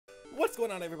What's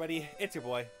going on, everybody? It's your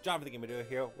boy, John from the GamerDuo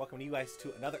here. Welcome you guys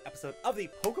to another episode of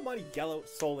the Pokemon Yellow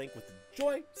Soullink with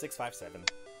Joy657.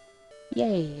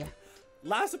 Yay.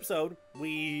 Last episode,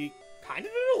 we kind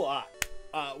of did a lot.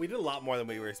 We did a lot more than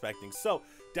we were expecting. So,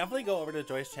 definitely go over to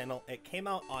Joy's channel. It came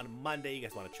out on Monday. You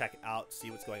guys want to check it out,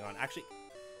 see what's going on. Actually,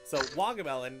 so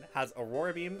Wagamelen has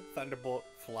Aurora Beam, Thunderbolt,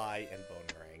 Fly, and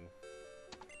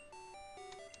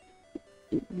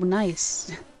Boomerang.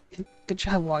 Nice. Good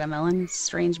job, Wagamelen.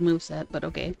 Strange moveset, but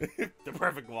okay. The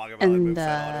perfect Wagamelen And,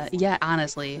 moveset, yeah,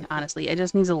 honestly, it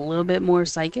just needs a little bit more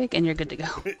Psychic, and you're good to go.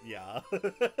 Yeah.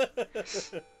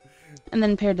 And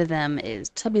then paired to them is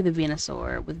Tubby the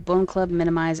Venusaur with Bone Club,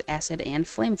 Minimize, Acid, and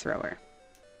Flamethrower.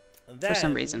 For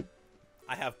some reason.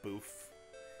 I have Boof,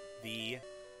 the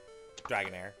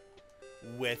Dragonair,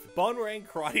 with Boomerang,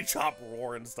 Karate Chop,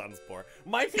 Roar, and Stun Spore.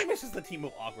 My team is just a team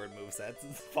of awkward movesets.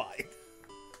 It's fine.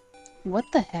 What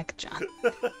the heck, John?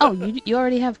 Oh, you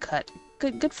already have Cut.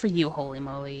 Good for you, holy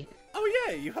moly. Oh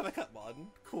yeah, you have a Cut mod.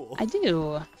 Cool. I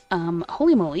do.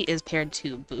 Holy moly is paired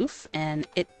to Boof, and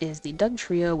it is the Doug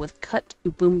Trio with Cut,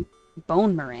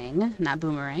 Boomerang, not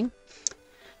Boomerang,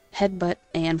 Headbutt,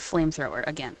 and Flamethrower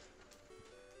again.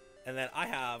 And then I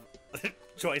have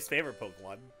Joy's favorite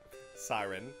Pokemon,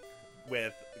 Siren,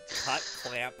 with Cut,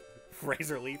 Clamp,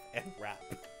 Razor Leaf, and Wrap.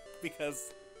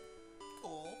 Because...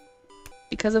 oh.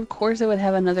 Because of course it would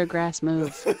have another grass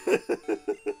move.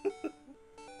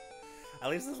 At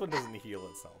least this one doesn't heal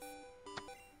itself.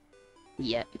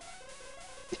 Yet.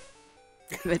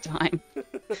 Give it time.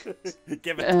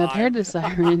 Give it time. Paired to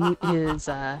Siren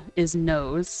is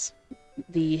Nose,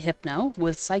 the Hypno,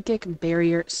 with Psychic,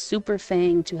 Barrier, Super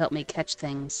Fang to help me catch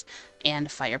things, and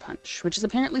Fire Punch, which is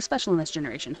apparently special in this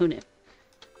generation. Who knew?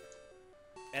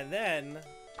 And then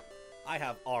I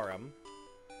have Aurum,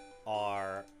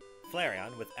 our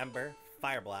Flareon, with Ember,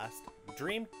 Fire Blast,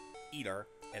 Dream Eater,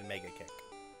 and Mega Kick.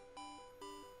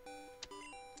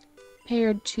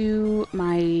 Paired to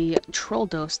my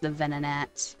Troldos, the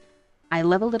Venonat. I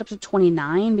leveled it up to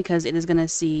 29 because it is going to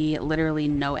see literally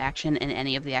no action in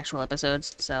any of the actual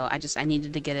episodes, so I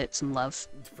needed to get it some love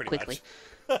quickly.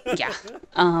 Yeah.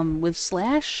 With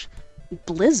Slash,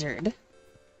 Blizzard.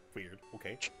 Weird.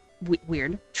 Okay.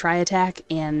 Weird. Tri-Attack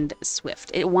and Swift.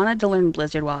 It wanted to learn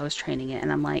Blizzard while I was training it,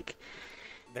 and I'm like,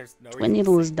 there's no Twin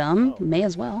Needle is dumb. No. May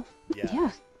as well. Yeah.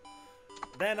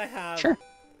 Then I have sure.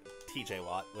 TJ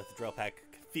Watt with Drill Peck,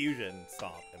 Fusion,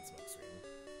 Stomp, and Smokescreen.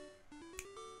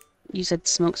 You said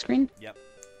Smokescreen? Yep.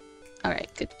 Alright,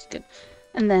 good.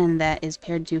 And then that is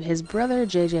paired to his brother,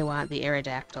 JJ Watt, the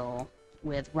Aerodactyl,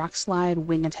 with Rock Slide,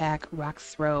 Wing Attack, Rock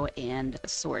Throw, and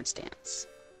Sword Stance.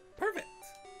 Perfect.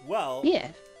 Well,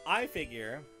 yeah. I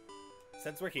figure,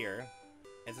 since we're here,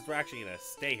 and since we're actually going to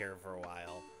stay here for a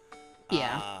while,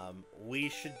 yeah, we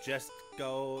should just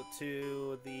go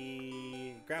to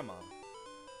the grandma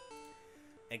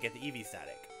and get the EV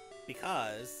static,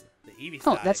 because the EV static...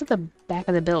 Oh, that's at the back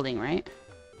of the building, right?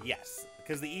 Yes,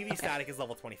 because the EV static is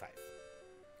level 25.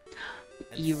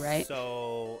 And you right.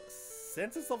 So,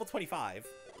 since it's level 25,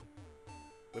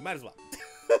 we might as well.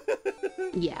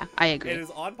 Yeah, I agree. It is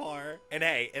on par, and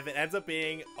hey, if it ends up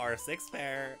being our 6th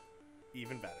pair,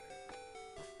 even better.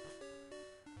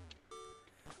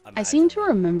 I seem to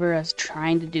remember us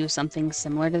trying to do something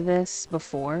similar to this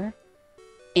before,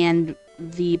 and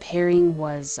the pairing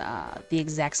was the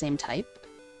exact same type.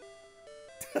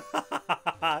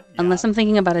 Yeah. Unless I'm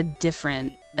thinking about a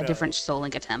different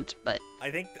Soullink attempt, but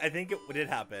I think it did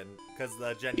happen because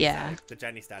the Jenny static, the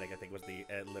Jenny static, I think was the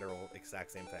literal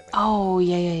exact same type. Oh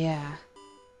yeah.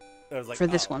 It was like, for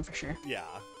this one for sure. Yeah.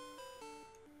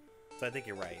 So I think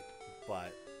you're right,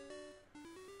 but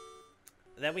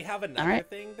then we have another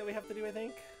thing that we have to do. I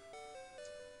think.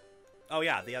 Oh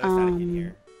yeah, the other static in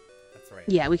here. That's right.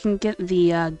 Yeah, we can get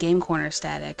the Game Corner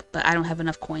static, but I don't have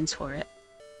enough coins for it.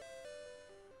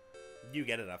 You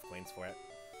get enough coins for it.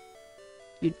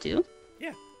 You do?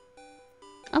 Yeah.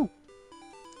 Oh.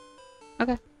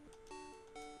 Okay.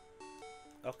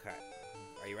 Okay.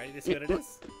 Are you ready to see what it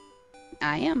is?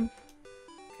 I am.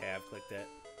 Okay, I've clicked it.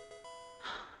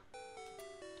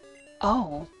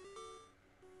 Oh.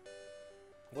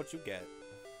 What'd you get?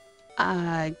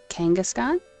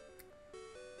 Kangaskhan?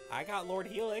 I got Lord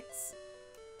Helix.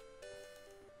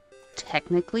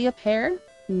 Technically a pair.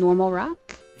 Normal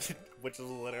rock. Which is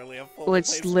literally a full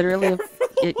Which literally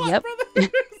yep.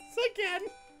 Again.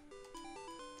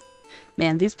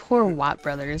 Man, these poor Watt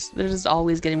brothers. They're just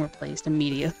always getting replaced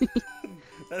immediately.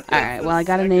 Alright, well I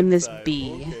gotta name this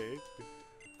B.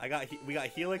 Okay. We got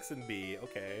Helix and B,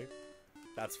 okay.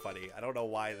 That's funny. I don't know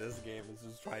why this game is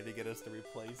just trying to get us to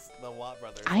replace the Watt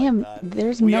brothers. I am. That.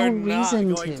 There's We no are reason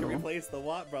not going to. to replace the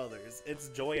Watt brothers. It's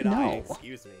Joy and I. No.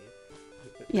 Excuse me.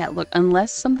 Yeah, look,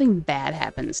 unless something bad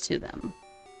happens to them,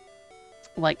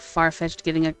 like Farfetch'd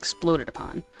getting exploded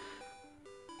upon,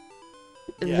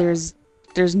 Yeah.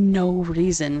 there's no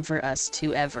reason for us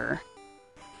to ever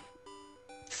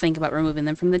think about removing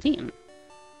them from the team.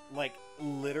 Like,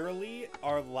 literally,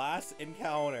 our last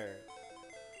encounter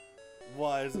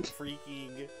was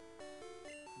freaking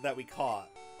that we caught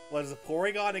was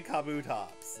Porygon and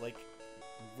Kabutops. Like,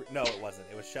 no, it wasn't.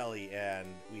 It was Shelly and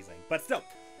Weezing. But still.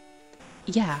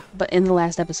 Yeah, but in the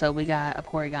last episode we got a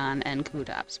Porygon and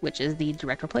Kabutops, which is the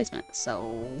direct replacement.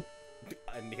 So.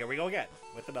 And here we go again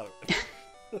with another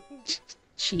one.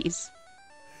 Jeez.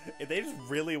 If they just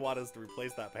really want us to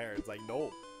replace that pair, it's like,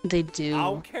 no. They do. I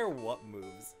don't care what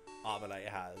moves Ammonite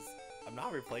has. I'm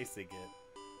not replacing it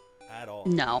at all.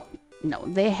 No,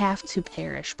 they have to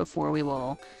perish before we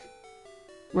will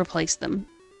replace them.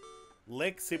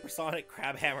 Lick, Supersonic,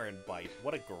 Crab Hammer, and Bite.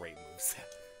 What a great moveset.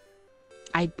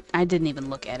 I didn't even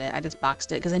look at it. I just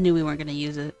boxed it because I knew we weren't going to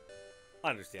use it.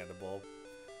 Understandable.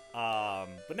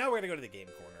 But now we're going to go to the game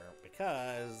corner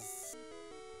because...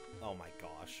 Oh my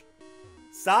gosh.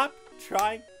 Stop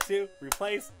trying to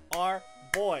replace our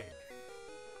boy.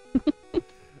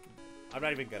 I'm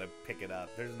not even going to pick it up.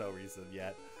 There's no reason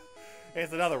yet.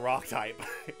 It's another rock type.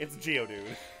 It's GeoDude.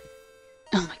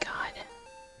 Oh my god.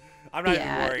 I'm not even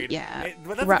worried. Yeah,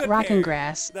 but that's a good rock pair. and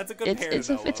grass. That's a good pair, it's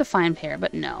though. It's a fine pair,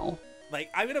 but no. Like,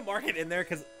 I'm going to mark it in there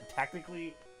because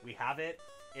technically we have it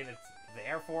and it's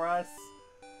there for us.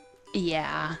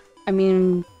 Yeah. I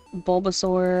mean,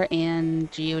 Bulbasaur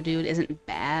and Geodude isn't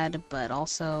bad, but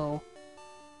also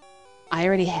I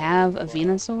already have a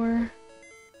Venusaur.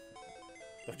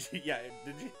 Yeah,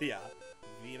 did you? Yeah.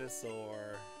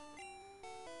 Venusaur.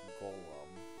 Golem.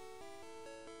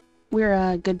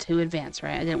 We're good to advance,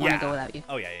 right? I didn't want to go without you.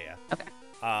 Oh, yeah. Okay.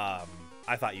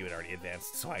 I thought you had already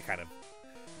advanced, so I kind of...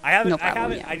 I haven't, No problem, I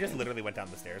haven't, yeah, I just literally went down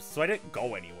the stairs, so I didn't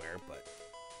go anywhere, but...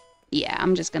 Yeah,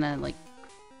 I'm just gonna, like,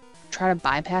 try to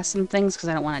bypass some things because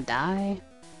I don't want to die.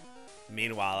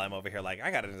 Meanwhile, I'm over here like,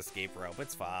 I got an escape rope,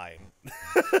 it's fine.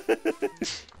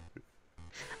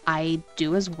 I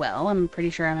do as well. I'm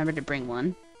pretty sure I remember to bring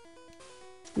one.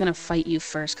 I'm gonna fight you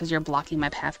first because you're blocking my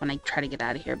path when I try to get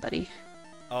out of here, buddy.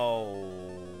 Oh,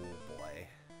 boy.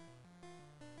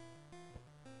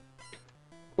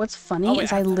 What's funny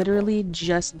is I literally go.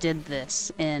 just did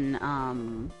this in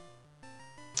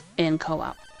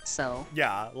co-op, so...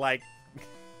 Yeah, like...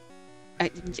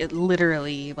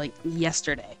 literally, like,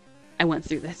 yesterday, I went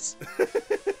through this.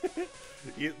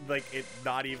 Like, it's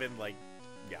not even, like...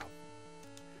 Yeah.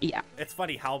 Yeah. It's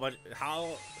funny how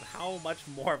much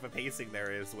more of a pacing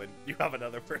there is when you have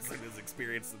another person who's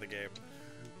experienced in the game.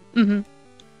 Mm-hmm.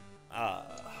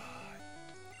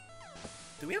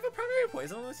 Do we have a primary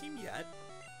poison on the team yet?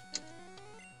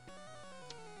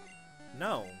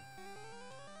 No.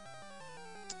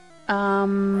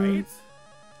 Right?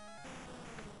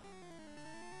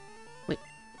 Wait.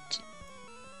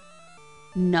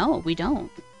 No, we don't.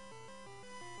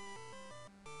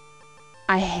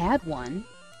 I had one.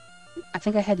 I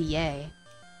think I had Yay.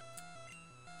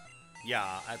 Yeah,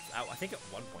 I think at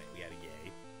one point we had a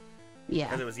Yay. Yeah.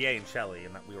 Because it was Yay and Shelly,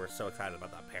 and we were so excited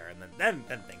about that pair, and then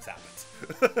things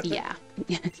happened. Yeah.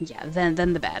 Yeah,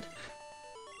 then the bad.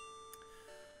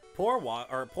 Poor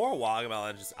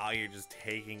Wagamelon just out here just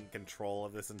taking control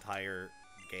of this entire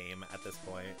game at this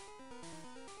point.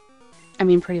 I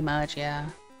mean, pretty much, yeah.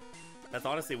 That's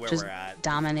honestly where Just we're at.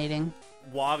 dominating.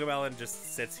 Wagamelon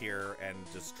just sits here and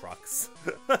just trucks.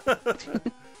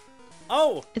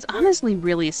 Oh! It's honestly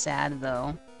really sad,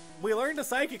 though. We learned a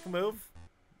psychic move.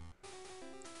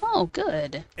 Oh,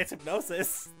 good. It's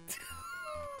hypnosis.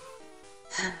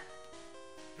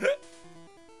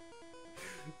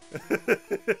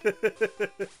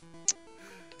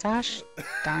 Gosh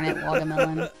darn it,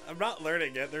 Wagamelon. I'm not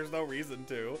learning it. There's no reason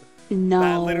to.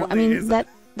 No, I mean, is... that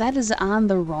is on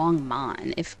the wrong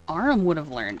Mon. If Aram would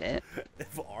have learned it.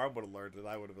 If Aram would have learned it,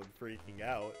 I would have been freaking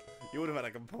out. You would have had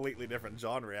a completely different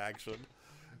John reaction.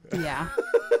 Yeah.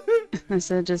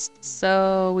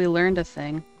 So we learned a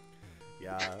thing.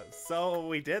 Yeah, so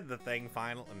we did the thing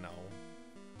finally. No.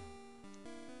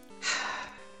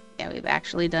 Yeah, we've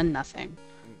actually done nothing.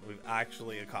 We've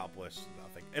actually accomplished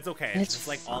nothing. It's okay. It's just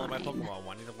like all of my fine. Pokemon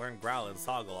wanting to learn Growl and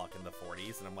Sagalok in the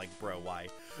 40s, and I'm like, bro, why?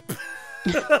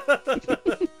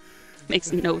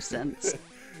 Makes no sense.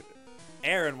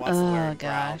 Aaron wants to learn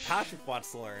gosh. Growl. Patrick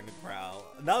wants to learn Growl.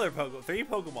 Three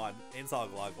Pokemon in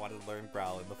Sagalok wanted to learn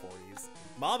Growl in the 40s.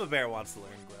 Mama Bear wants to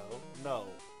learn Growl.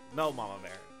 No, Mama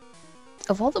Bear.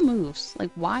 Of all the moves,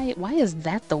 like why is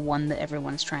that the one that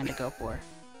everyone's trying to go for?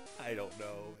 I don't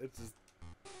know. It's just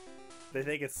they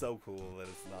think it's so cool that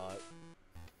it's not.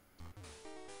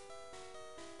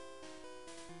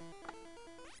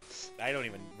 I don't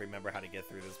even remember how to get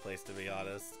through this place, to be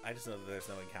honest. I just know that there's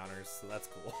no encounters, so that's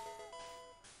cool.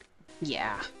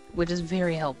 Yeah, which is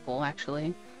very helpful,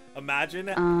 actually. Imagine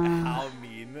how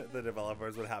mean the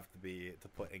developers would have to be to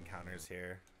put encounters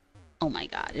here. Oh my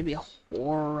god, it'd be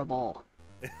horrible.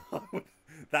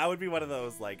 That would be one of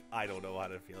those, like, I don't know how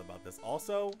to feel about this.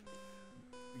 Also,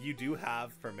 you do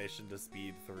have permission to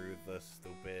speed through the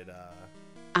stupid,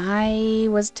 I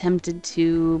was tempted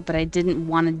to, but I didn't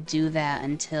want to do that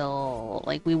until,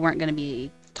 like, we weren't going to be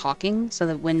talking, so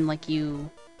that when, like, you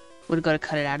would go to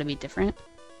cut it out, it'd be different.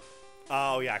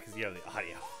 Oh, yeah, because you have the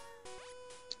audio.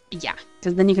 Yeah,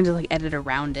 because then you can just, like, edit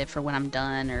around it for when I'm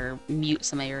done, or mute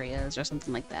some areas, or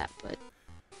something like that, but...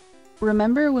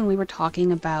 Remember when we were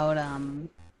talking about,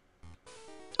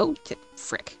 Oh,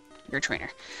 frick. You're a trainer.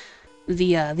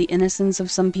 The innocence of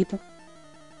some people?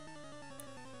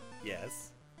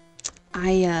 Yes.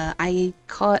 I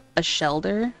caught a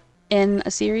shelter in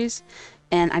a series,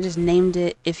 and I just named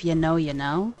it If You Know, You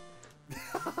Know.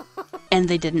 And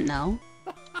they didn't know.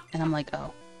 And I'm like,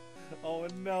 oh. Oh,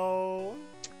 no.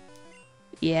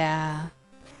 Yeah.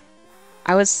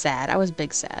 I was sad. I was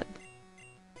big sad.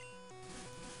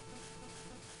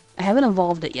 I haven't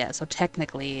evolved it yet, so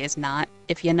technically it's not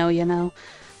If You Know, You Know.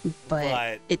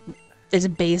 But it's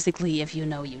basically If You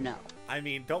Know, You Know. I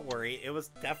mean, don't worry. It was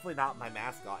definitely not my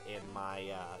mascot in my,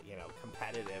 you know,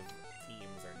 competitive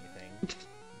teams or anything.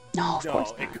 No, of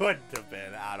course not. It couldn't have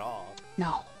been at all.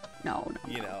 No.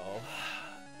 You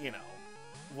know,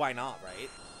 why not, right?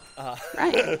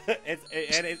 Right.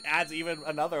 And it adds even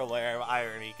another layer of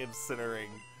irony considering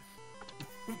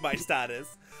my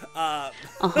status.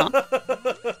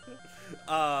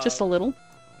 Just a little.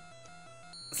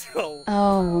 So.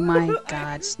 Oh my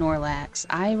god, Snorlax.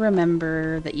 I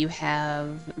remember that you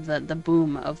have the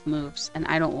boom of moves, and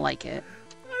I don't like it.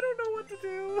 I don't know what to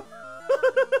do.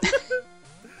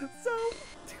 So,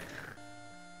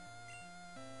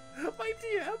 my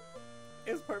DM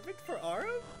is perfect for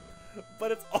Aram,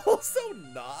 but it's also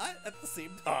not at the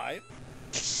same time.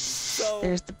 So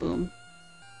there's the boom.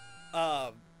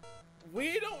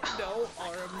 We don't know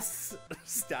Aram's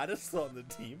status on the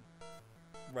team,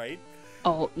 right?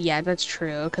 Oh, yeah, that's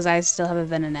true, because I still have a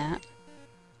Venonat.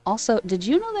 Also, did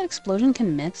you know that Explosion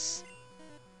can miss?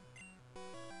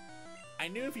 I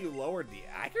knew if you lowered the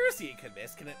accuracy it could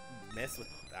miss. Can it miss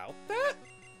without that?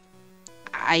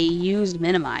 I used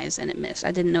Minimize and it missed.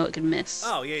 I didn't know it could miss.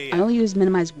 Oh, yeah. I only used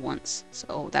Minimize once,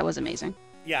 so that was amazing.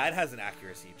 Yeah, it has an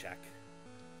accuracy check.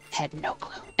 Had no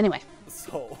clue. Anyway.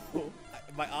 So,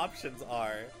 my options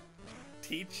are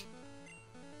Teach,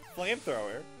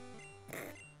 Flamethrower.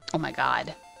 Oh my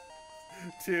god.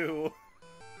 To,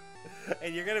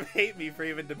 and you're gonna hate me for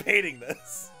even debating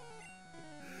this.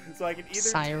 So I can either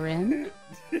Siren.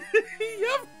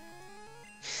 Yep.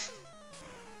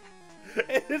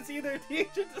 It's either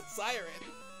Teach it to Siren,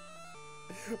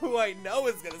 who I know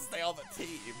is gonna stay on the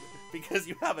team because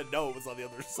you have a nose on the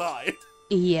other side.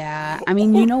 Yeah, I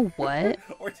mean, you know what?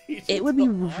 Or teach it would be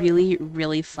really,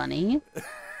 really funny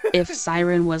if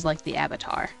Siren was like the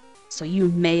Avatar. So you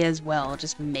may as well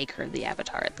just make her the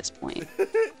Avatar at this point.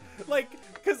 Like,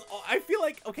 because I feel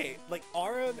like, okay, like,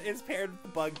 Aram is paired with the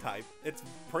bug type. It's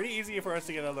pretty easy for us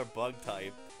to get another bug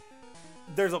type.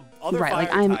 There's other right, fire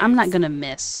like, types. I'm not gonna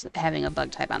miss having a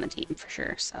bug type on the team for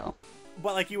sure, so.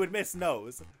 But, like, you would miss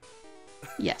Nose.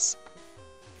 Yes.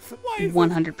 Why is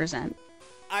 100%.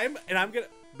 I'm gonna,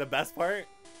 the best part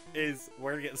is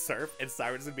we're gonna get Surf, and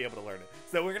Siren's gonna be able to learn it.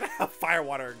 So we're gonna have Fire,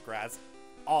 Water, and Grass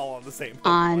all on the same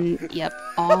Pokemon. Yep,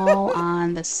 all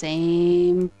on the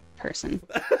same person.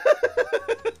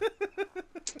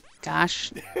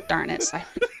 Gosh darn it, Siren.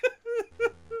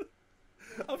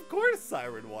 Of course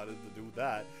Siren wanted to do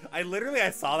that. I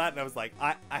saw that and I was like,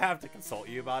 I have to consult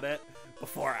you about it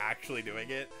before actually doing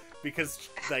it. Because,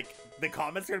 like, the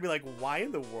comments are gonna be like, why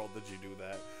in the world did you do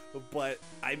that? But,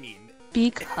 I mean...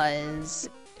 Because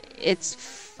it's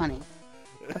funny,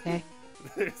 okay?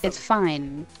 It's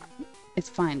fine. It's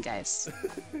fine, guys.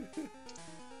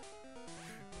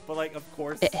 But, like, of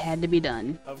course... It had to be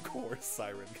done. Of course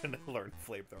Siren can learn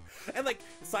Flamethrower. And, like,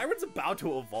 Siren's about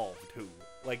to evolve, too.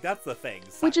 Like, that's the thing.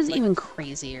 Which is even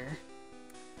crazier.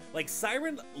 Like,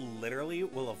 Siren literally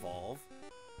will evolve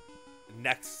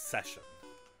next session.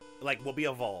 Like, will be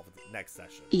evolved next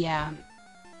session. Yeah.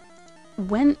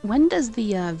 When does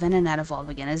the Venonat evolve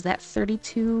again? Is that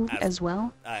 32 as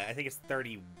well? I think it's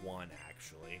 31,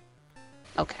 actually.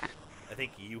 Okay. I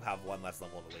think you have 1 less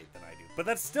level to wait than I do. But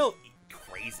that's still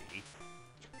crazy.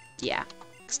 Yeah,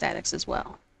 ecstatics as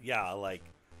well. Yeah, like,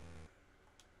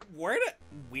 we're at a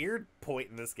weird point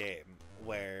in this game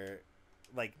where,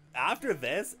 like, after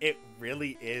this, it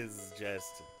really is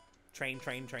just train.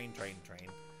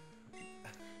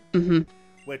 Mm-hmm.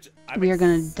 Which I'm We are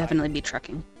going to excited. definitely be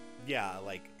trucking. Yeah,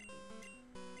 like,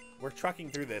 we're trucking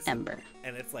through this. Ember.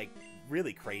 And it's, like,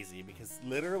 really crazy because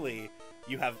literally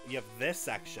you have this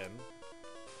section,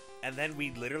 and then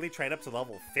we literally train up to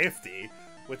level 50,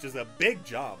 which is a big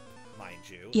jump, mind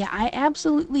you. Yeah, I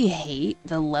absolutely hate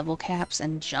the level caps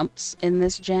and jumps in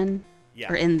this gen.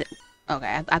 Yeah. Or in the... Okay,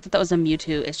 I thought that was a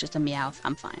Mewtwo. It's just a Meowth.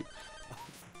 I'm fine.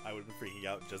 I would be freaking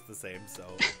out just the same, so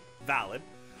valid.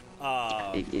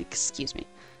 Excuse me.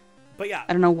 But yeah.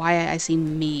 I don't know why I see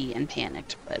me and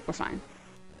panicked, but we're fine.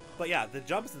 But yeah, the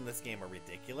jumps in this game are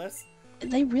ridiculous.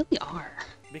 They really are.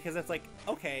 Because it's like,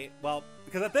 okay, well,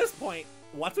 because at this point,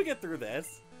 once we get through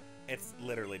this, it's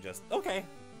literally just, okay,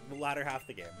 the latter half of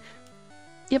the game.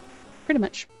 Yep, pretty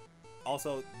much.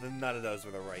 Also, none of those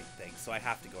were the right thing, so I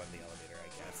have to go in the elevator,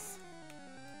 I guess.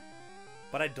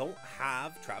 But I don't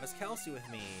have Travis Kelce with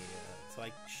me, so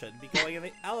I shouldn't be going in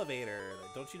the elevator.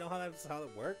 Don't you know how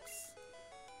it works?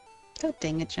 God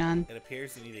dang it, John. It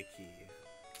appears you need a key.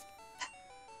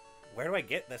 Where do I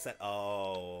get this at?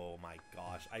 Oh my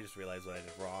gosh, I just realized what I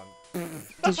did wrong.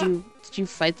 Did you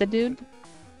fight the dude?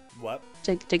 What?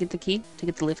 To get the key? To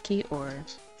get the lift key, or...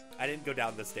 I didn't go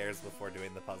down the stairs before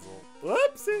doing the puzzle.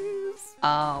 Whoopsies!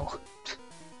 Oh.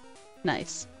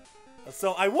 Nice.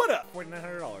 So I would've!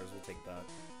 $4,900, we'll take that.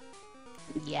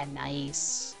 Yeah,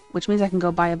 nice. Which means I can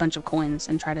go buy a bunch of coins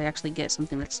and try to actually get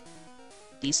something that's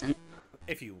decent.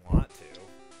 If you want to,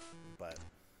 but...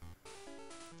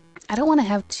 I don't want to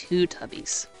have 2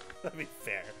 Tubbies. That'd be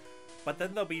fair. But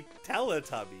then there'll be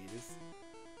Teletubbies.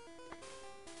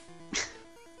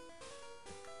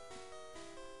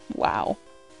 Wow.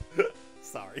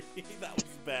 Sorry, that was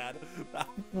bad.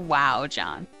 Wow,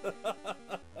 John.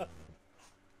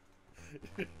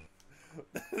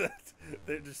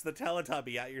 They're just the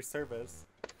Teletubby at your service.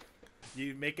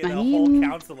 You make it a whole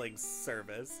counseling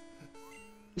service.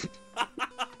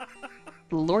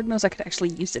 Lord knows I could actually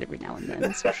use it every now and then,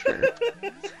 that's for sure.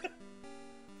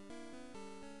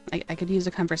 I could use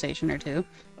a conversation or two.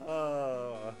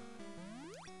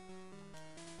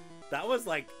 That was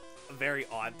like a very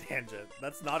odd tangent.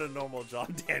 That's not a normal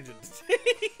John tangent to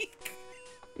take.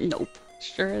 Nope,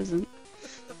 sure isn't.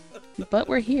 But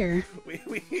we're here.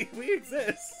 We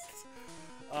exist.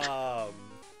 Wow.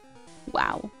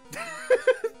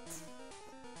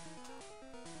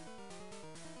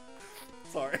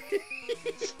 Sorry.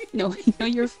 No,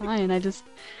 you're fine. I just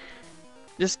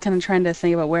kind of trying to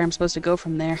think about where I'm supposed to go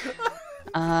from there.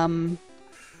 Oh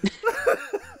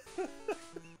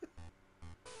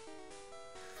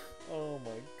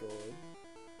my god.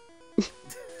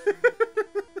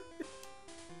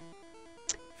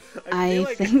 I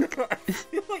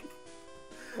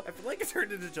feel like I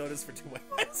turned into Jonas for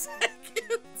 2.5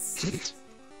 seconds.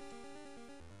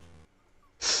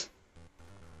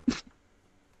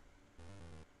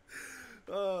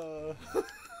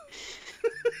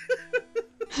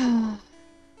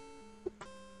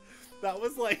 That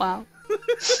was like wow.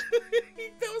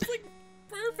 That was like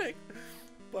perfect.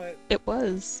 But it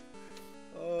was.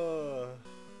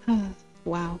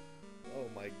 Wow. Oh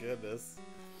my goodness.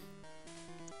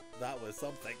 That was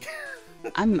something.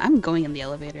 I'm going in the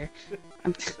elevator.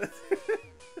 I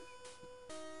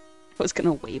was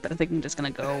gonna wait, but I think I'm just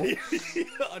gonna go.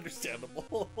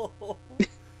 Understandable.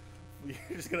 You're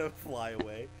just gonna fly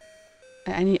away.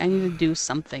 I need to do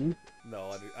something.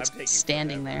 No, I'm taking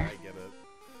standing forever, there.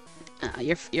 I get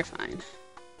it. You're fine.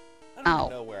 I don't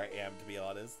even know where I am, to be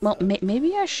honest. Well,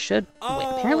 maybe I should wait.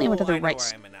 Apparently I went to the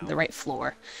the right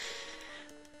floor.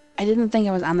 I didn't think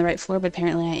I was on the right floor, but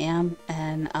apparently I am.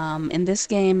 And in this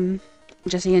game,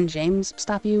 Jesse and James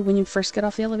stop you when you first get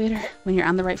off the elevator, when you're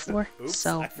on the right floor. Oops,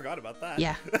 so I forgot about that.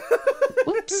 Yeah.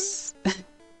 Whoops.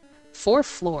 4th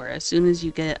floor as soon as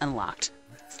you get it unlocked.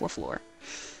 4th floor.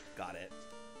 Got it.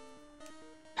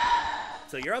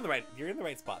 So you're in the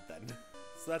right spot then.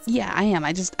 So that's yeah, I am.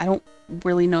 I don't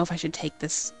really know if I should take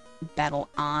this battle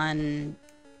on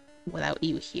without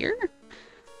you here.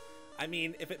 I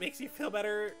mean, if it makes you feel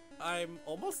better, I'm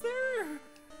almost there.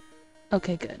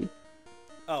 Okay, good.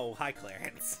 Oh, hi,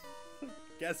 Clarence.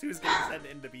 Guess who's gonna send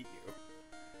in to beat you?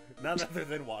 None other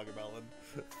than Watermelon.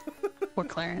 Poor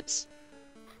Clarence.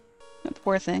 That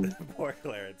poor thing. Poor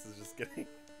Clarence is just getting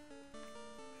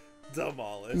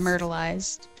demolished.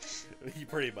 Myrtleized.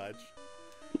 Pretty much.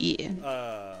 Yeah.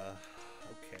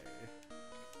 Okay.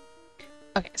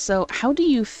 Okay, so how do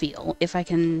you feel if I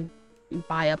can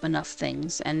buy up enough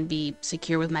things and be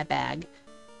secure with my bag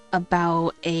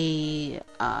about a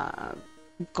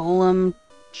Golem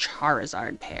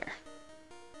Charizard pair?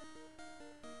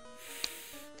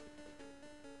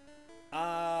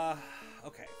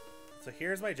 Okay. So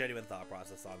here's my genuine thought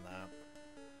process on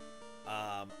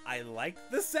that. I like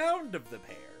the sound of the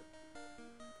pair.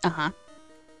 Uh-huh.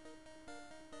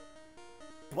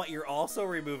 But you're also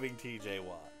removing TJ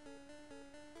Watt.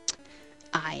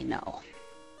 I know.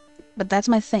 But that's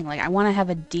my thing. Like, I want to have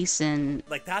a decent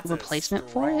Like, that's replacement a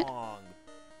for it. strong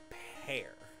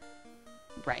pair.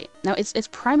 Right. Now, it's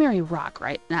primary rock,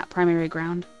 right? Not primary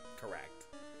ground? Correct.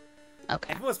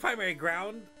 Okay. If it was primary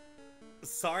ground,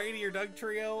 sorry to your Doug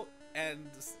trio, and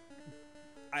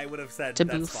I would have said To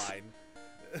that's boof. fine.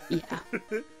 Yeah.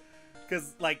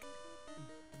 Because, like,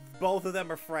 both of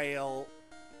them are frail,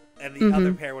 and the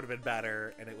other pair would have been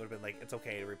better, and it would have been like, it's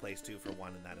okay to replace 2 for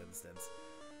 1 in that instance.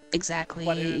 Exactly,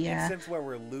 But in an yeah. instance where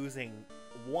we're losing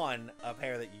one, a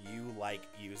pair that you like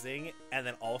using, and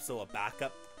then also a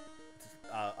backup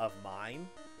of mine,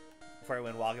 for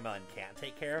when Wagamelen can't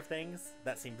take care of things,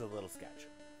 that seems a little sketch.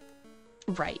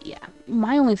 Right, yeah.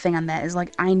 My only thing on that is,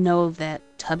 like, I know that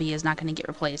Tubby is not going to get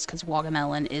replaced because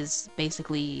Wagamelen is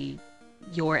basically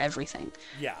your everything.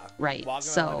 Yeah. Right, Wagamelen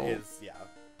so is, yeah.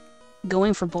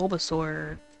 going for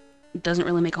Bulbasaur doesn't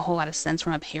really make a whole lot of sense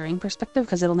from a pairing perspective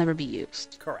because it'll never be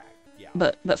used. Correct, yeah.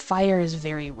 But fire is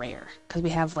very rare because we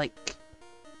have, like,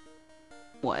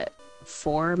 what,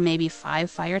 4, maybe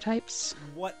 5 fire types?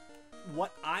 What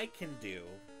I can do,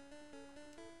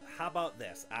 how about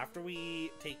this? After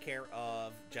we take care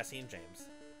of Jesse and James,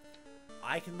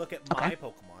 I can look at my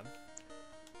Pokemon.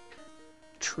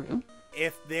 True.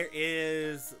 If there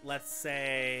is, let's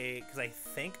say, because I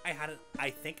think I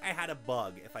had a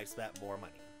bug if I spent more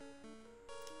money.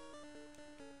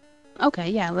 Okay,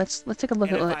 yeah, let's take a look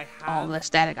And at if what I all have- the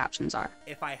static options are.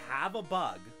 If I have a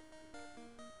bug,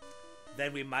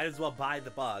 then we might as well buy the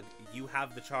bug. You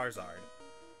have the Charizard,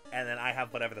 and then I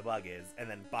have whatever the bug is, and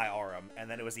then buy Aurum, and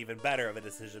then it was even better of a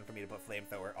decision for me to put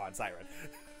Flamethrower on Siren.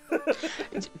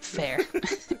 Fair.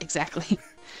 Exactly.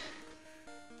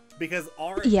 Because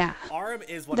Aurum, Yeah, Aurum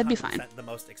is that'd be 100% fine. the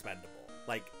most expendable.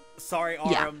 Like, sorry,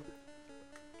 Yeah. Aurum.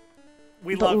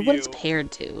 We But love what you. it's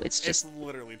paired to, it's It's just,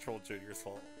 literally Troll Jr.'s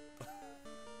fault.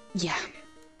 yeah,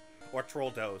 Or Troll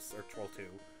Dose, or Troll 2.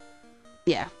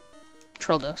 yeah.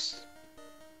 Troldos.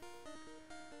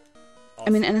 I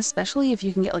Also, mean, and especially if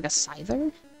you can get, like, a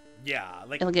Scyther, yeah,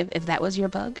 like, like, if that was your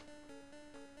bug,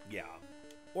 yeah.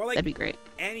 Or, like, that'd be great.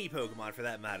 any Pokemon, for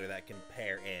that matter, that can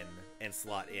pair in and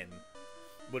slot in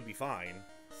would be fine.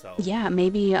 So Yeah,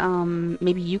 maybe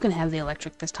you can have the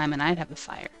electric this time and I'd have the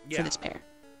fire for this pair.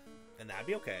 and that'd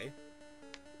be okay.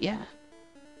 Yeah.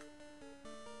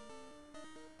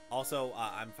 Also,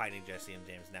 I'm fighting Jesse and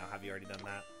James now. Have you already done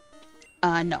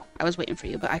that? No, I was waiting for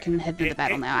you, but I can head to the It-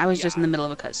 battle it- now. I was just in yeah. the middle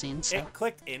of a cutscene, so. It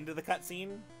clicked into the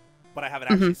cutscene, but I haven't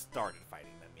Mm-hmm. actually started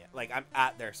fighting them yet. Like, I'm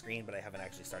at their screen, but I haven't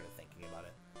actually started thinking about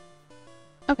it.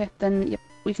 Okay, then, yep,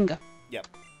 we can go. Yep.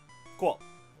 Cool.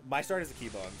 My start is a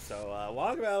Keybone, so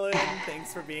Wagamelen,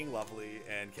 thanks for being lovely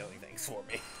and killing things for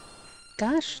me.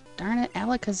 Gosh, darn it,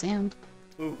 Alakazam.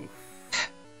 Ooh.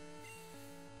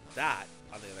 That,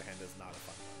 on the other hand, is not a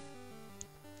fun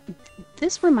one.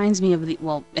 This reminds me of the,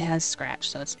 well, it has Scratch,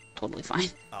 so it's totally fine.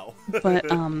 Oh. But,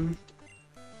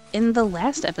 in the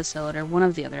last episode, or one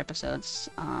of the other episodes,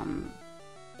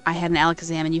 I had an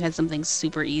Alakazam and you had something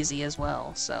super easy as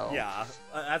well, so. Yeah,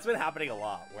 that's been happening a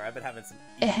lot, where I've been having some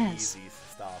It has. easy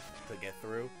stuff to get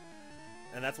through.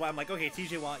 And that's why I'm like, okay,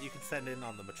 TJ Watt, you can send in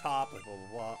on the Machop, like blah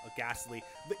blah blah, Ghastly.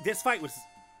 This fight was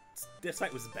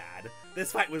bad.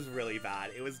 This fight was really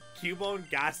bad. It was Cubone,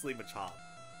 Ghastly, Machop.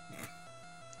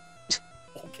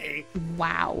 Okay.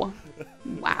 Wow.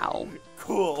 Wow.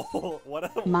 Cool. What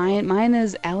a Mine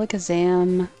is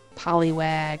Alakazam,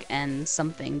 Poliwag, and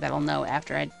something that I'll know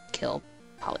after I kill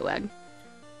Poliwag.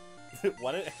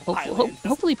 what a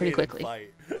Hopefully pretty highly quickly.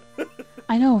 fight.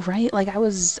 I know, right? Like I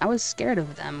was scared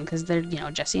of them because they're,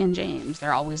 Jesse and James.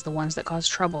 They're always the ones that cause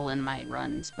trouble in my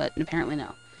runs, but apparently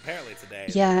no. Apparently today.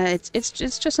 Yeah, it's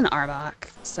just an Arbok,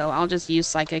 so I'll just use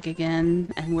Psychic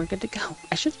again, and we're good to go.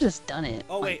 I should have just done it.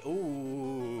 Oh wait,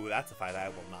 ooh, that's a fight I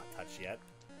will not touch yet.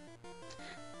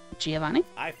 Giovanni?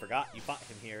 I forgot you fought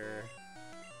him here.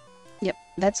 Yep,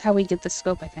 that's how we get the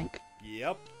scope, I think.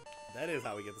 Yep, that is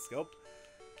how we get the scope.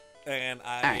 And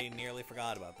I Alright. nearly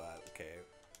forgot about that. Okay.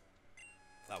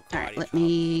 Oh, All right, karate let chop.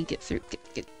 me get through.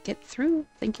 Get through.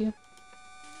 Thank you.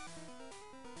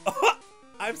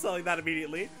 I'm selling that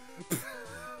immediately.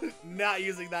 Not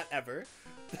using that ever.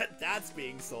 That's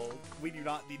being sold. We do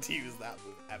not need to use that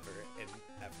move ever and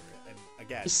ever. And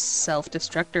again,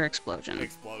 Self-destructor explosion.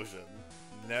 explosion.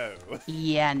 No.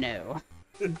 Yeah, no.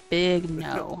 Big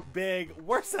no. Big.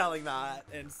 We're selling that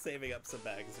and saving up some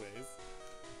bag space.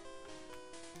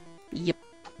 Yep.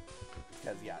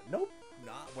 Because yeah, nope.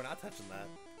 We're not touching that.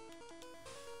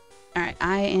 Alright,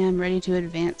 I am ready to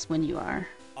advance when you are.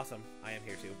 Awesome. I am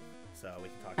here too. So we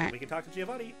can talk. All right. We can talk to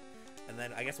Giovanni, and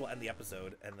then I guess we'll end the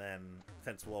episode. And then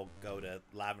since we'll go to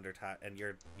Lavender Town, and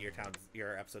your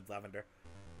episode's Lavender.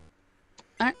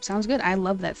 Alright, sounds good. I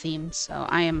love that theme, so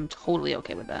I am totally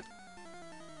okay with that.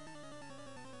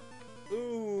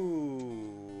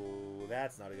 Ooh,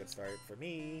 that's not a good start for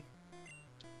me.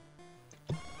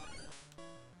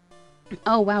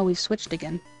 Oh wow, we've switched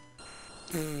again.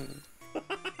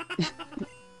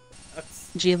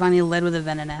 Giovanni led with a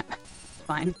Venonat.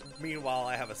 Fine. Meanwhile,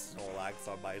 I have a Snorlax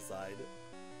on my side.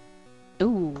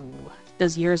 Ooh.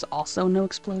 Does yours also no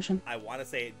explosion? I want to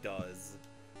say it does.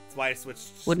 That's why I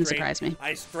switched. Wouldn't surprise me.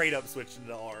 I straight up switched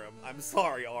into Aurum. I'm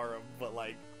sorry, Aurum, but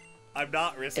like, I'm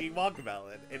not risking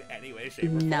Wonkamelon in any way, shape,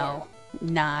 or form. No,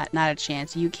 not a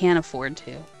chance. You can't afford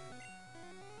to.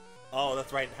 Oh,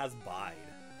 that's right. It has Bide.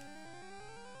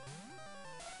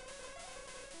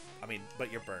 I mean,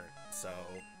 but you're burnt, so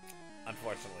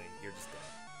unfortunately, you're just dead.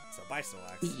 So bye,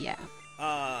 Snorlax. Yeah.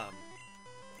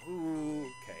 Ooh,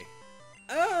 okay.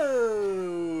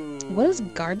 Oh. What does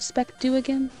Guard Spec do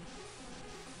again?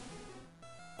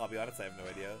 I'll be honest, I have no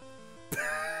idea.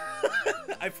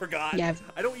 I forgot. Yeah,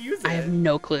 I don't use it. I have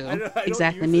no clue. I don't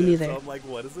Exactly, use me it, neither. So I'm like,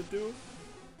 what does it do?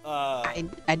 I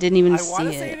didn't even I see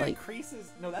want to say it. it Like,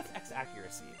 increases. No, that's X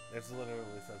accuracy. There's literally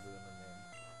says it in the name.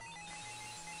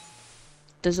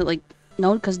 does it like?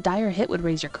 No, because dire hit would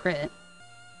raise your crit.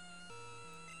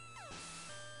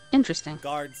 Interesting.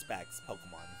 Guard specs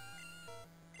Pokemon.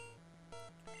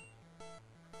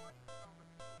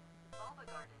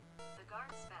 The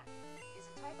guard spec is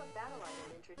a type of battle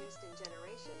item introduced in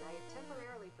Generation I. It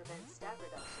temporarily prevents stat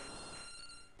reduction.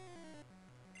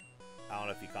 I don't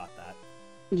know if you caught that.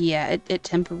 Yeah, it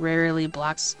temporarily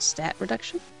blocks stat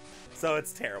reduction. So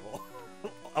it's terrible.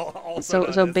 Also So known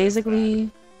as it's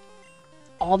basically,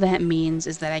 all that means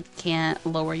is that I can't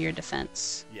lower your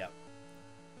defense. bad. Yep.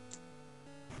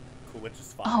 Cool, which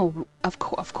is fine. Oh, of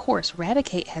course,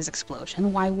 Raticate has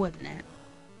explosion. Why wouldn't it?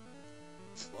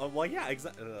 Well, yeah,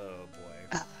 exactly. Oh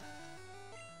boy.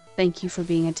 Thank you for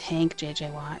being a tank,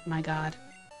 JJ Watt. My God.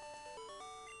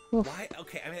 Oof. Why?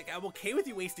 Okay, I mean, like, I'm okay with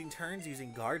you wasting turns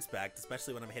using guard spec,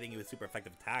 especially when I'm hitting you with super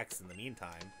effective attacks in the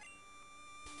meantime.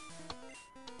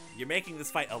 You're making this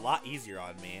fight a lot easier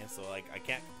on me, so, like, I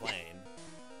can't complain.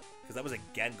 Because that was a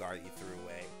Gengar that you threw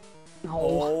away.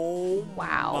 Oh,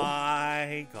 wow.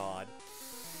 My God.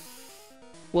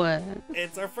 What?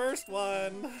 It's our first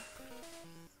one.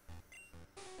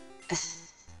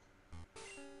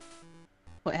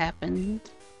 What happened?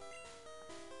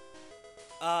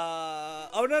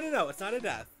 Oh, no. It's not a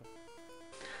death.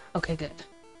 Okay, good.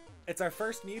 It's our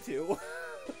first Mewtwo.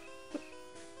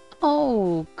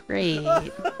 Oh, great.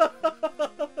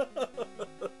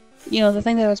 You know, the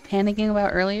thing that I was panicking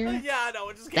about earlier? Yeah, no,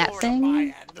 it just came That over thing? on my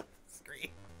end of the screen.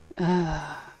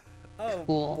 Oh,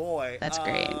 cool. Boy. That's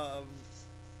great.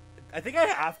 I think I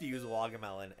have to use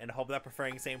Wonkamelon and hope that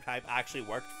preferring same type actually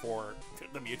worked for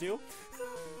the Mewtwo.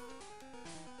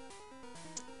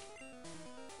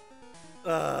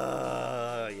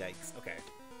 Yikes. Okay.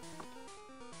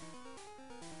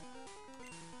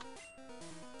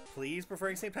 Please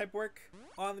preferring same type work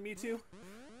on the Mewtwo?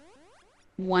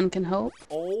 One can hope.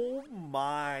 Oh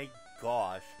my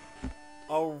gosh.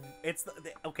 Oh, it's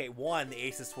okay, one, the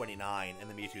ace is 29 and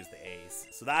the Mewtwo is the ace.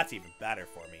 So that's even better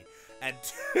for me. And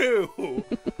two,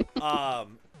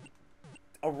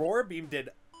 Aurora Beam did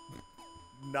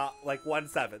not like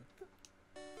 1/7.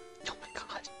 Oh my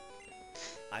God.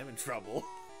 I'm in trouble.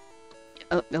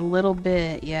 A little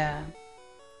bit, yeah.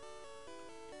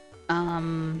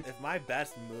 If my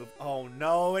best move, oh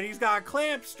no, and he's got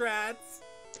clamp strats.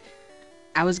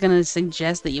 I was gonna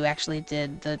suggest that you actually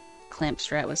did the clamp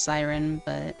strat with Siren,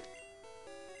 but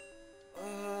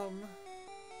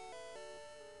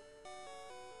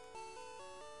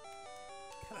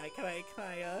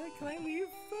Can I leave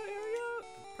the area?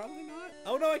 Probably not.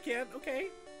 Oh no, I can't. Okay.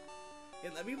 Yeah,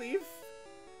 let me leave.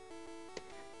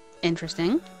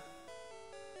 interesting.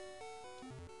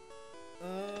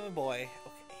 Oh boy.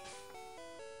 Okay.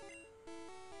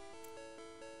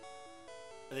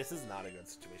 This is not a good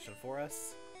situation for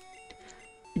us.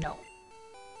 No,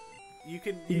 You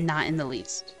can not in the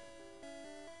least.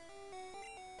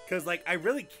 because like I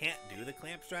really can't do the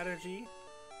clamp strategy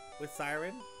with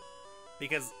Siren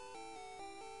because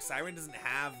Siren doesn't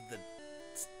have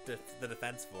the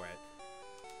defense for it.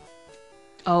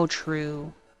 Oh,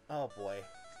 true. Oh boy.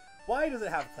 Why does it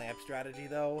have clamp strategy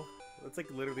though? It's like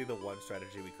literally the one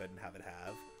strategy we couldn't have it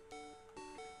have.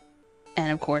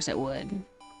 And of course it would.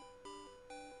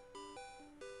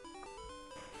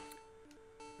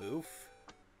 Boof.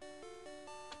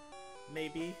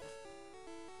 Maybe.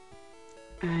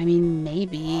 I mean,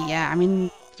 maybe. Yeah, I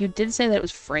mean, you did say that it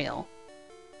was frail.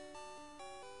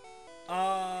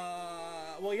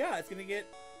 Well, yeah, it's gonna get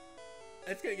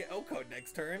O-code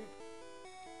next turn.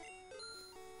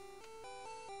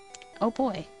 Oh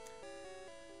boy.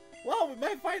 Well, we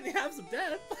might finally have some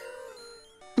death.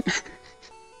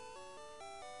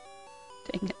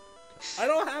 Dang it.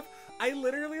 I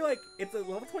literally, like, it's a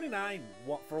level 29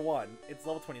 for one. It's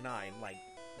level 29. Like,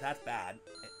 that's bad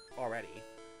already.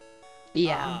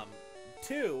 Yeah.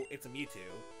 2, it's a Mewtwo.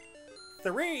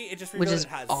 3, it just Which revealed is it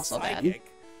has also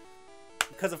Psychic.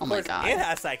 Because, of Oh my course, God. it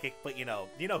has Psychic, but, you know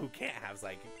who can't have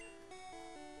Psychic.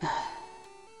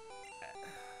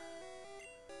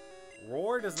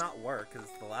 Roar does not work, because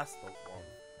it's the last Pokemon.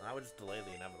 That would just delay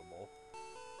the inevitable.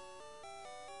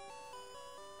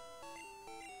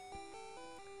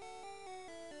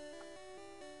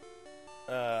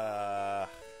 I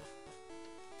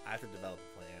have to develop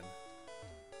a plan.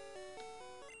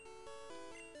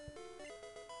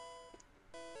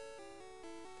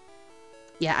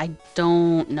 Yeah, I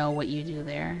don't know what you do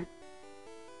there.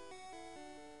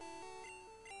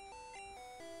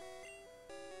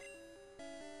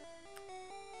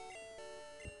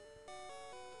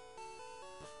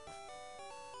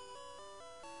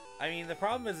 I mean, the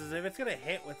problem is if it's gonna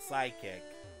hit with Psychic,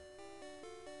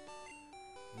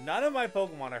 none of my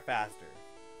Pokemon are faster.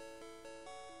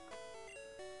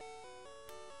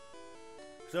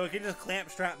 So it can just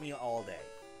clamp strap me all day.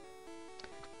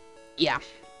 Yeah.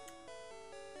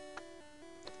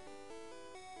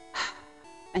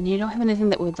 And you don't have anything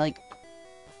that would, like,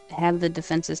 have the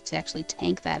defenses to actually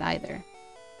tank that either.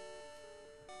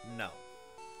 No.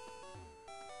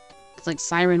 It's like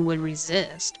Siren would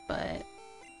resist, but...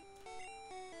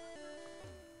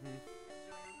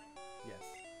 Yes.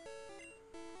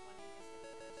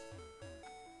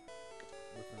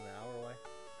 Within an hour away.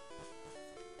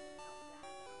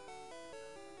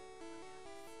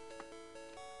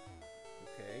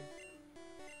 Okay.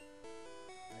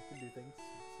 I can do things.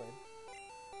 It's fine.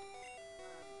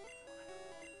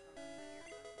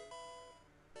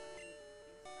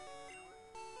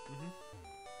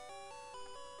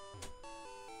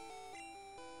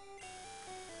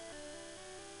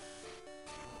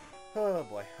 Oh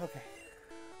boy, okay.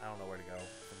 I don't know where to go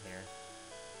from here.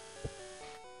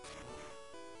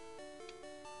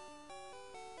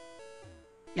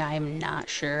 Yeah, I'm not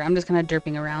sure. I'm just kind of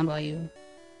derping around while you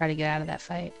try to get out of that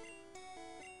fight.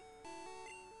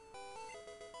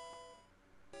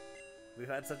 We've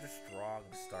had such a strong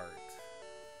start.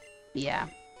 Yeah.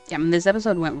 Yeah, I mean, this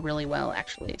episode went really well,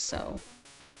 actually, so...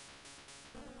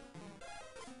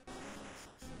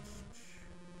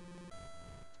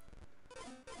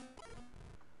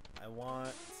 I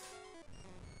want...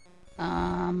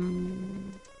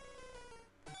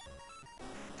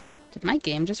 Did my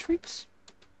game just freeze?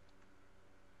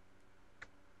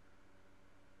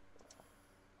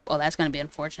 Well, that's going to be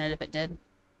unfortunate if it did.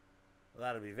 Well,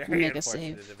 that'd be Let very me make a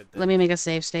unfortunate save. if it Let me make a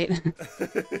save state.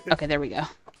 Okay, there we go.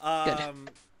 Good.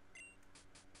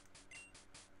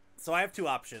 So I have two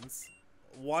options.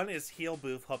 One is heal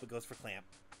Boof, hope it goes for Clamp.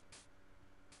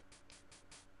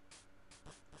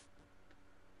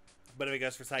 But if it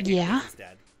goes for Psychic, Yeah. he's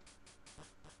dead.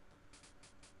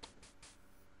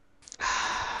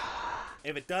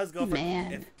 If it does go for...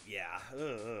 Man. Yeah.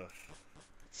 Ugh.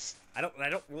 I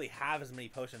don't really have as many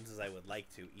potions as I would like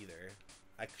to either.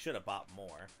 I should have bought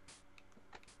more.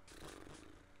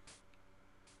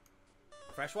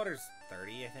 Freshwater's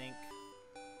 30, I think.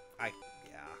 Yeah.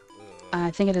 Ugh. I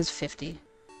think it is 50.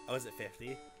 Oh, is it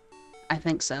 50? I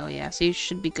think so, yeah. So you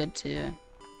should be good to...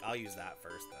 I'll use that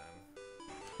first then.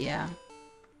 Yeah.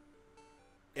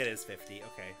 It is 50,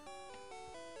 okay.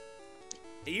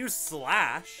 It used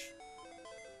Slash.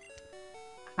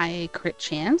 High crit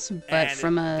chance, but and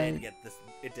from it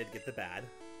did get the bad.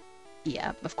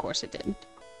 Yeah, of course it did.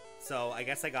 So I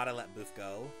guess I gotta let Boof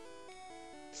go.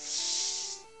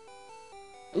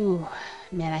 Ooh,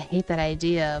 man, I hate that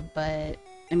idea, but,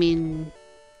 I mean...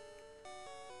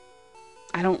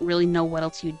 I don't really know what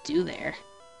else you'd do there.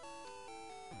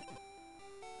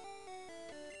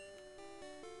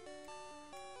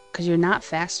 Because you're not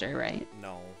faster, right?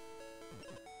 No.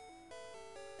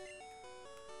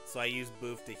 So I used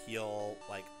Boof to heal,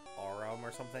 like, Arum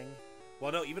or something.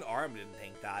 Well, no, even Arum didn't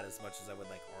tank that as much as I would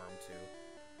like Arum to.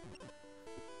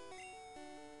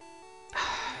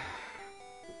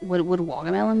 would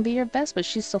Watermelon be your best? But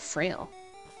she's so frail.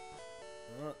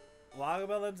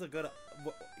 Watermelon's a good...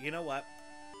 You know what?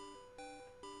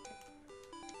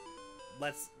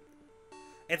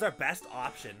 It's our best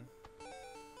option.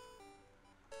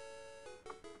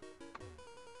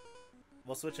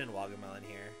 We'll switch in Watermelon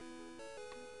here.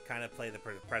 Kind of play the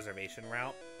preservation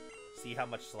route. See how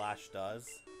much Slash does.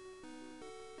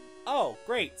 Oh,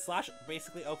 great! Slash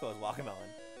basically Oko's Watermelon.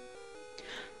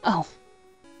 Oh.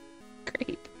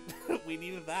 Great. We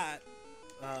needed that.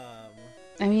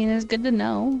 I mean, it's good to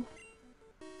know.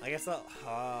 I guess I'll...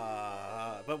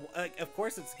 but, of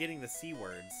course it's getting the C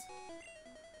words.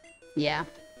 Yeah.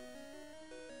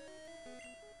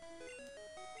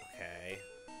 Okay.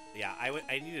 Yeah,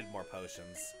 I needed more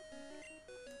potions.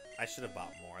 I should have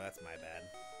bought more. That's my bad.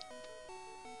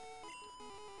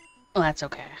 Well, that's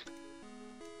okay.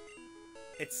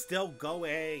 It's still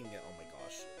going! Oh my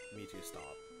gosh. Me too,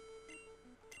 stop.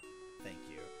 Thank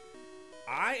you.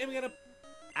 I am gonna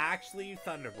actually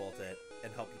Thunderbolt it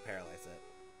and help you paralyze it.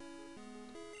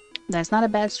 That's not a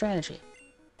bad strategy.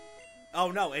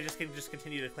 Oh no, it just can just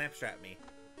continue to clamp strap me.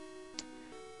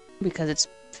 Because it's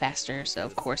faster, so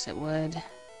of course it would.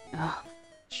 Oh,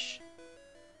 shh.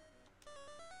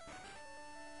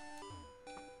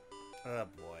 Oh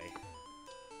boy.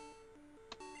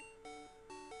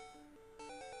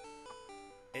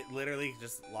 It literally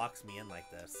just locks me in like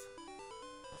this.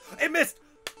 It missed!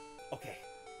 Okay.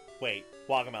 Wait,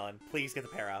 Watermelon, please get the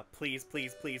para. Please,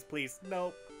 please, please, please.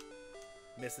 Nope.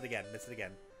 Miss it again, miss it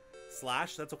again.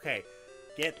 Slash, that's okay.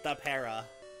 Get the para.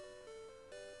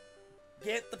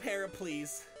 Get the para,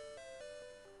 please.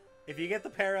 If you get the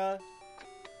para,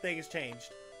 things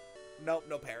changed. Nope,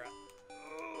 no para.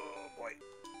 Oh, boy.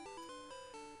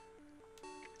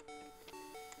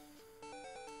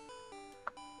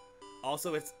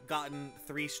 Also, it's gotten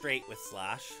 3 straight with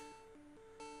Slash.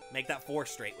 Make that 4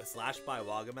 straight with Slash by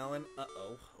Watermelon.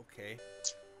 Uh-oh, okay.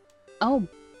 Oh,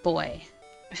 boy.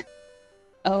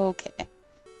 Okay.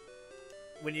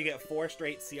 When you get 4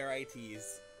 straight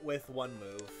CRITs with 1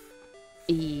 move.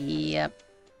 Yep.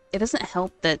 It doesn't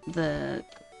help that the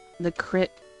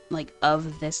crit, like,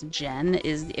 of this gen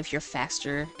is if you're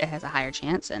faster, it has a higher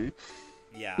chance, and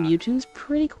yeah. Mewtwo's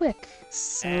pretty quick,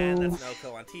 so... And that's no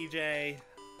kill on TJ.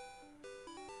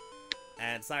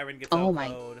 And Siren gets oh no my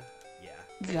code.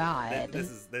 Yeah. God.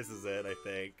 This is it, I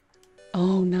think.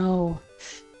 Oh no.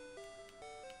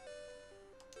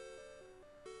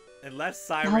 Unless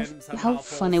Siren somehow how pulls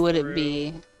funny would through. it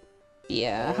be?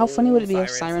 Yeah, how funny would it be if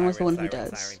Siren was the one who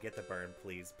does? Siren, get the burn,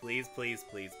 please. Please, please,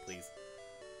 please, please.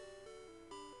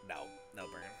 No, no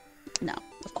burn. No,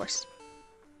 of course.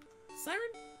 Siren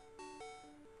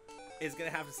is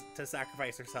gonna have to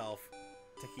sacrifice herself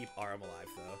to keep Aram alive,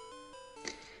 though.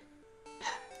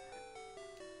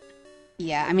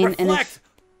 Yeah, I mean, Reflect! and if...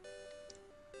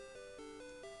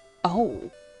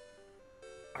 Oh.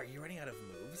 Are you running out of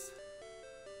moves?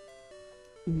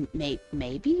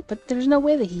 Maybe, but there's no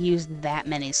way that he used that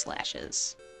many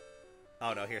slashes.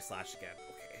 Oh no, here's Slash again.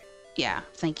 Okay. Yeah,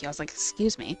 thank you. I was like,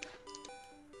 excuse me.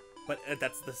 But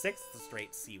that's the 6th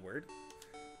straight C word.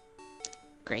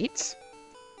 Great.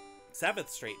 7th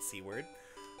straight C word.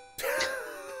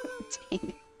 Dang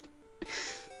it.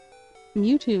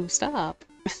 Mewtwo, stop.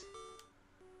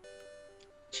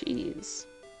 Jeez.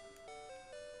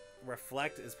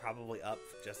 Reflect is probably up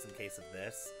just in case of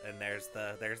this, and there's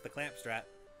the clamp strat.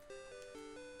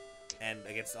 And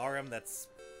against Aram, that's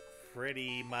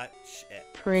pretty much it.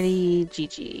 Pretty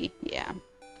GG, yeah.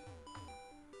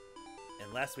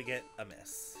 Unless we get a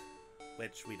miss,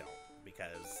 which we don't,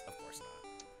 because of course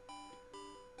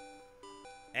not.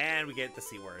 And we get the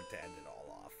C word to end it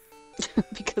all off.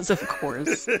 Because of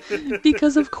course.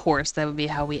 Because of course that would be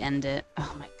how we end it.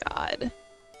 Oh my god.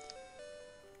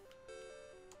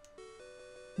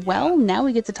 Well, now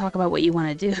we get to talk about what you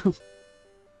want to do.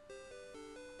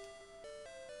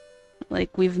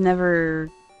 Like, we've never,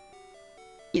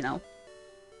 you know,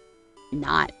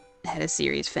 not had a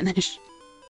series finish.